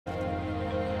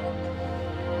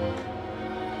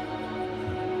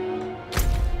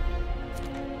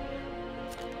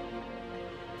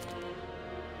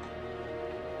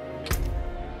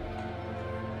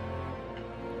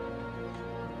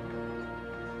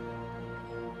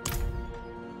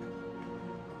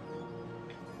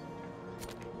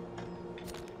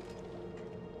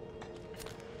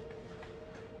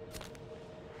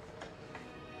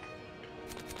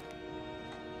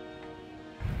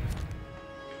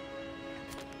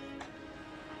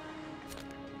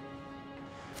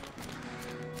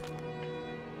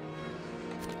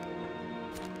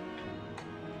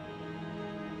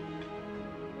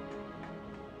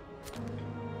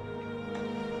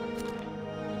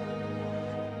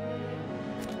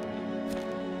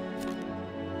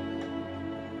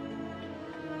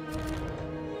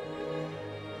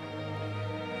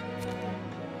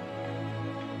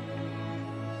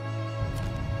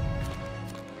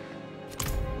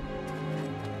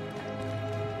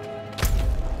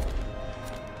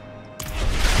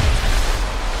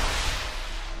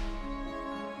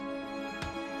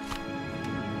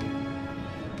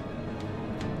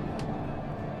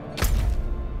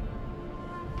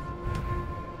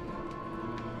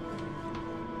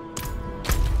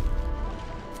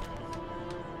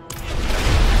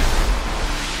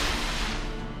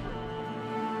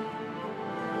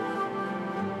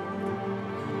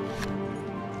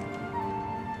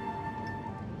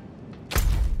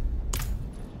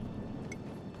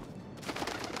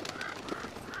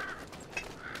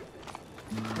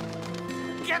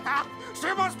attack!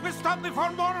 She must be stopped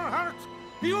before more hurts!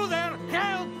 You there,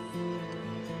 help!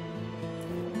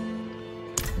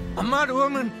 A mad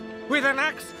woman with an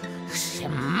axe. She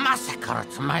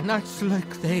massacred my knights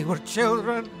like they were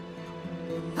children.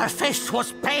 Her face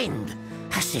was pained,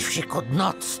 as if she could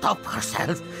not stop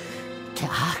herself. The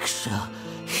axe,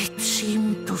 it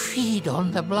seemed to feed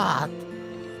on the blood.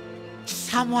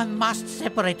 Someone must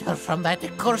separate her from that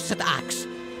accursed axe.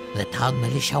 The town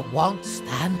militia won't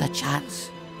stand a chance.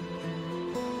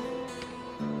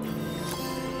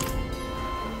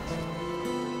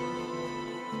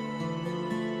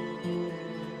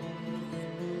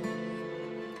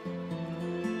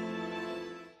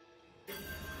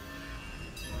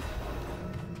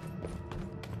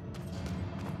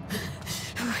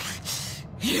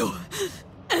 You!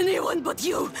 Anyone but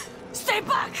you! Stay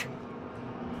back!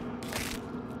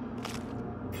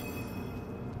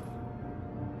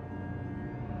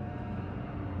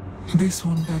 This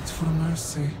one begged for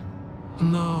mercy.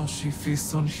 Now she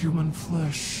feasts on human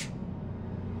flesh.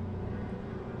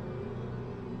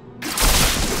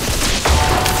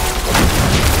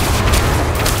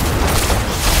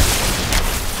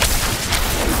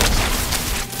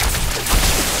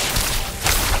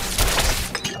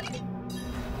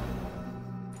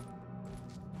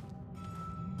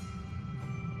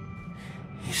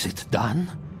 Is it done?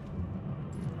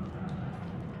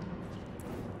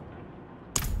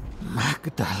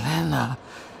 Magdalena,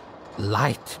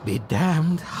 light be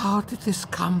damned, how did this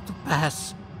come to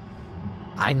pass?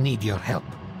 I need your help,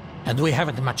 and we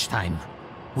haven't much time.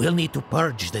 We'll need to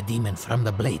purge the demon from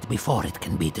the blade before it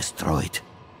can be destroyed.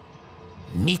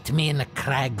 Meet me in the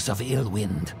crags of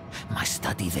Illwind. My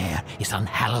study there is on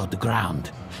hallowed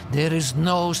ground. There is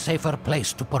no safer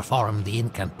place to perform the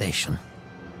incantation.